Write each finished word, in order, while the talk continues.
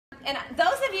And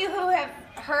those of you who have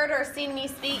heard or seen me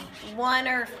speak 1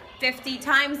 or 50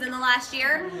 times in the last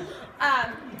year,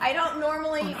 I don't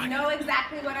normally know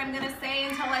exactly what I'm going to say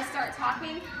until I start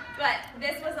talking, but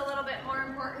this was a little bit more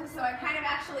important, so I kind of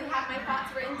actually have my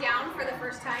thoughts written down for the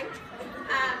first time.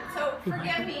 So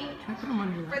forgive me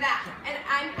for that. And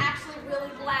I'm actually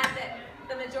really glad that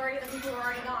the majority of the people are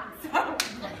already gone, so,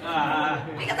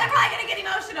 because I'm probably going to get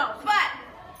emotional. But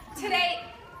today,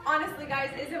 honestly,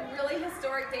 guys, is a really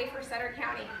historic day for Sutter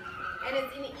County. And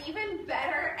it's an even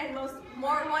better and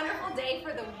more wonderful day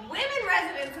for the women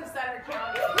residents of Sutter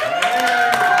County.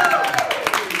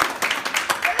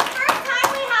 For the first time,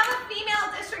 we have a female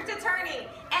district attorney.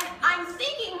 And I'm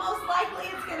thinking most likely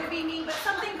it's going to be me, but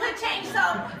something could change. So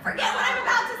forget what I'm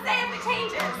about to say if it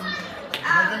changes.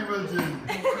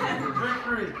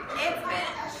 It's been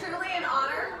truly an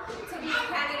honor to be a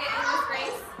candidate in this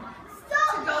race,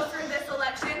 to go through this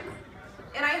election.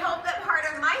 And I hope that part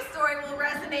of my story will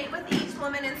resonate with each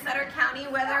woman in Sutter County,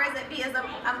 whether it be as a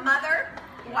mother,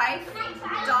 wife,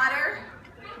 daughter,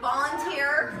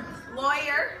 volunteer,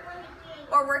 lawyer,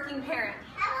 or working parent.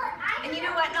 And you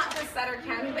know what? Not just Sutter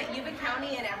County, but Yuba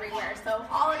County and everywhere. So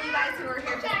all of you guys who are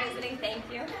here just visiting, thank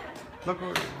you.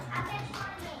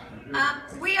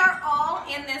 We are all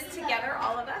in this together,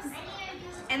 all of us.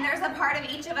 And there's a part of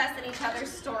each of us in each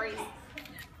other's stories.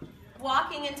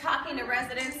 Walking and talking to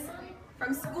residents,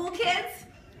 from school kids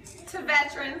to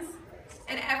veterans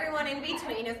and everyone in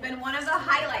between, has been one of the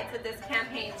highlights of this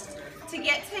campaign. To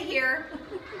get to hear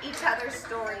each other's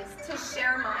stories, to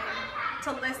share mine,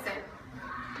 to listen.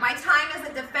 My time as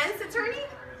a defense attorney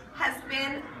has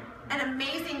been an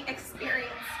amazing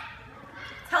experience.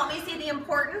 It's helped me see the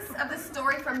importance of the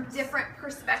story from different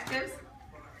perspectives,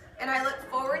 and I look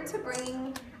forward to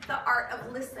bringing the art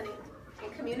of listening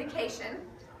and communication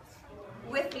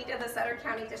with me to the Sutter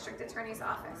County District Attorney's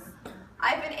Office.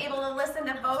 I've been able to listen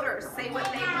to voters say what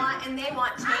they want, and they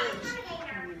want change.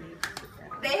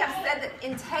 They have said that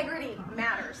integrity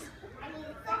matters.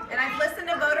 And I've listened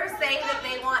to voters say that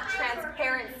they want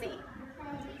transparency.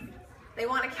 They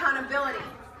want accountability.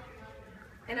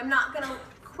 And I'm not going to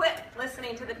quit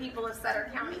listening to the people of Sutter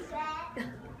County. Okay,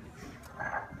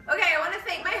 I want to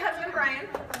thank my husband, Brian.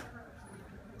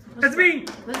 That's me!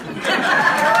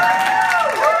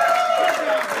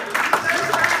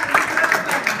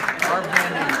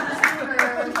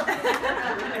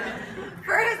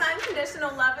 For his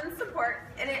unconditional love and support,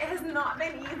 and it has not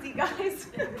been easy, guys.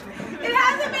 It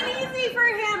hasn't been easy for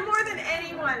him more than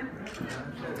anyone.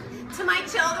 To my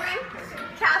children,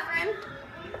 Catherine,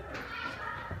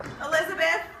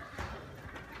 Elizabeth,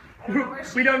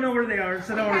 We don't know where they are,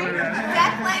 so don't worry about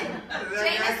that. Declan,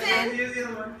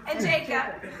 Jameson, and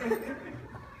Jacob.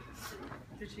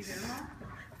 Did she get them all?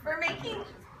 For making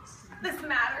this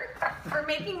matter, for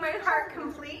making my heart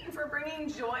complete, and for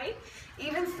bringing joy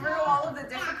even through all of the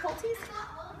difficulties.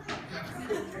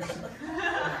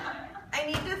 I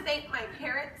need to thank my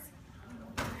parents,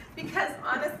 because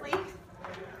honestly,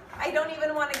 I don't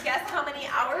even want to guess how many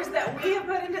hours that we have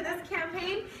put into this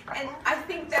campaign, and I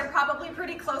think they're probably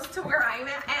pretty close to where I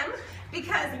am,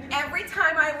 because every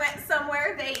time I went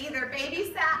somewhere, they either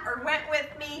babysat or went with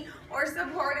me or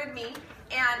supported me.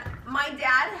 And my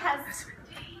dad has,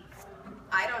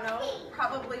 I don't know,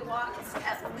 probably walked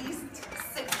at least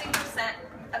 60%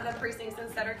 of the precincts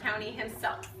in Sutter County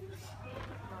himself.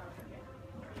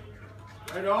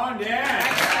 Right on, Dad!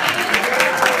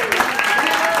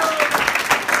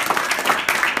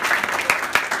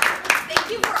 Thank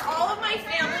you for all of my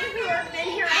family who have been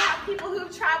here. I have people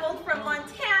who've traveled from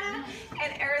Montana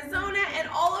and Arizona and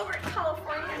all over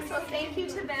California, so thank you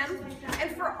to them.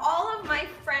 And for all of my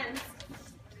friends,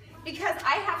 because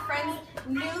I have friends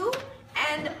new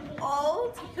and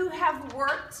old who have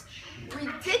worked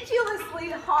ridiculously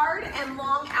hard and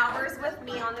long hours with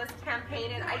me on this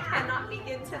campaign, and I cannot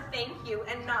begin to thank you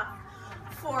enough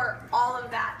for all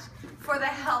of that, for the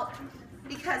help,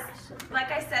 because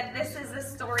like I said, this is a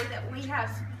story that we have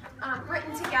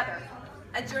written together,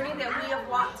 a journey that we have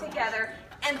walked together,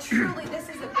 and truly this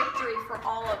is a victory for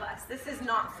all of us. This is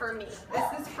not for me,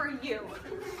 this is for you.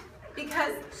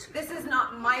 Because this is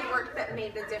not my work that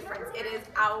made the difference. It is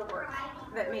our work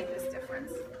that made this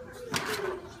difference.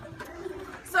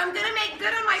 So I'm going to make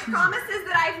good on my promises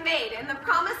that I've made. And the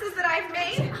promises that I've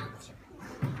made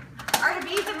are to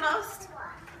be the most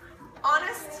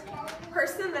honest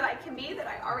person that I can be, that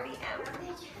I already am.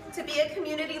 To be a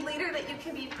community leader that you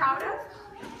can be proud of.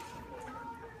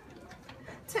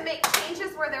 To make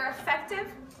changes where they're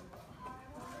effective.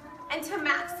 and to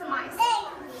maximize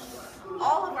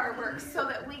all of our work so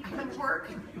that we can work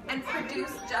and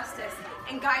produce justice.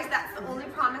 And guys, that's the only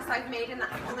promise I've made, and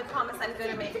that's the only promise I'm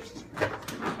going to make.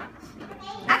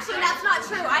 Actually, that's not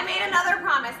true. I made another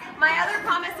promise. My other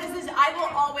promise is I will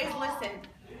always listen.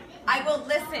 I will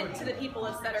listen to the people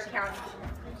of Sutter County.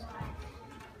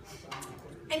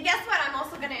 And guess what? I'm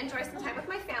also going to enjoy some time with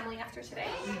my family after today.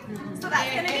 So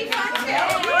that's going to be fun too.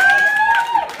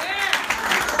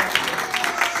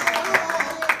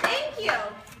 Thank you.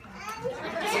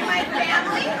 To my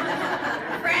family,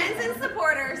 friends, and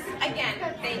supporters, again,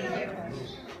 thank you.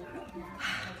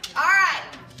 All right.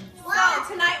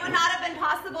 So tonight would not have been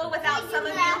possible without some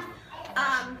of you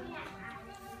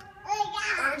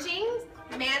urging,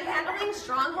 manhandling,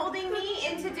 strongholding me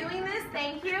into doing this.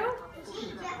 Thank you.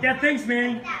 Yeah, thanks,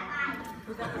 Manny.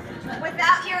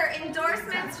 Without your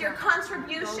endorsements, your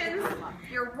contributions,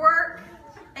 your work,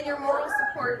 and your moral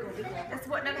support, this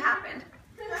wouldn't have happened.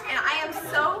 And I am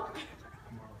so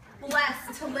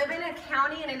blessed to live in a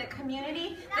county and in a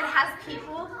community that has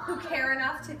people who care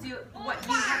enough to do what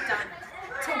you have done,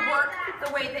 to work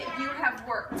the way that you have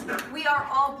worked. We are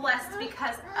all blessed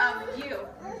because of you.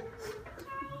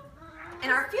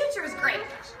 And our future is great.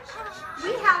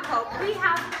 We have hope. We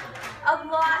have a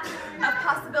lot of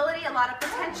possibility, a lot of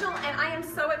potential, and I am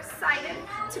so excited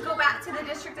to go back to the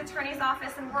district attorney's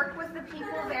office and work with the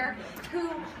people there who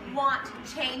want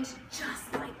change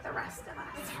just like the rest of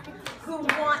us, who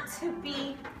want to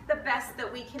be the best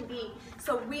that we can be.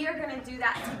 So we are going to do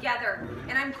that together,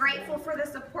 and I'm grateful for the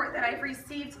support that I've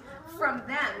received from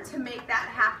them to make that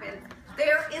happen.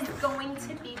 There is going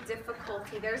to be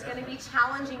difficulty. There's going to be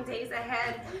challenging days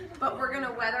ahead, but we're going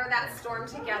to weather that storm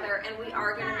together, and we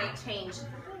are going to make change.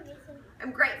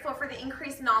 I'm grateful for the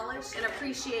increased knowledge and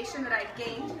appreciation that I've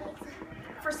gained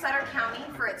for Sutter County,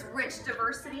 for its rich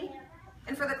diversity,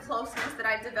 and for the closeness that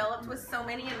I've developed with so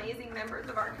many amazing members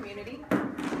of our community.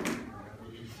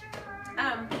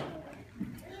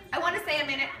 I want to say a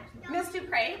minute, Ms.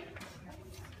 Dupre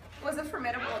was a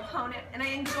formidable opponent, and I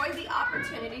enjoyed the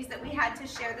opportunities that we had to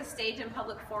share the stage in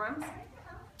public forums.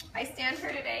 I stand here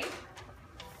today,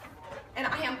 and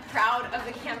I am proud of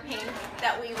the campaign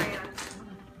that we ran.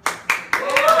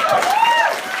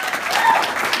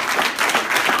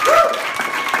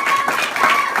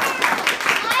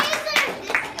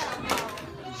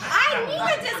 I need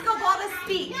a disco ball to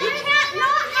speak. You can't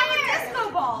not have a disco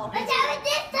ball. Let's have a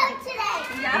disco today.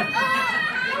 Yep.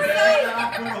 So,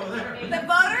 the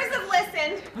voters have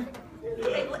listened,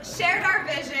 they've shared our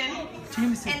vision,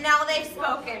 and now they've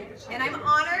spoken. And I'm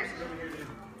honored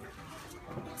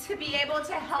to be able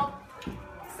to help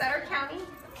Sutter County,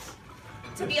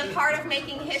 to be a part of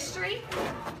making history.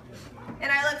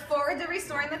 And I look forward to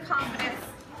restoring the confidence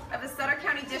of the Sutter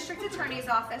County District Attorney's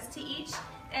Office to each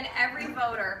and every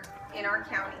voter in our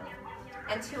county.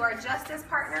 And to our justice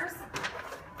partners,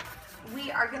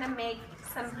 we are going to make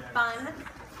some fun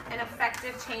and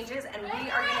effective changes, and we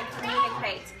are going to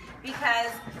communicate,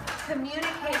 because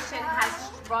communication has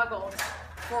struggled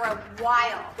for a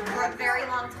while, for a very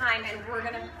long time, and we're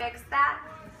going to fix that.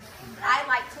 I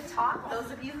like to talk.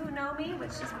 Those of you who know me,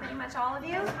 which is pretty much all of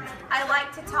you, I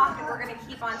like to talk, and we're going to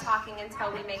keep on talking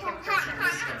until we make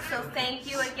improvements. So thank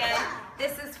you again.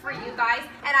 This is for you guys,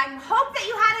 and I hope that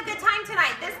you had a good time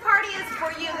tonight. This party is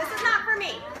for you. This is not for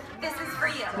me. This is for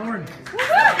you.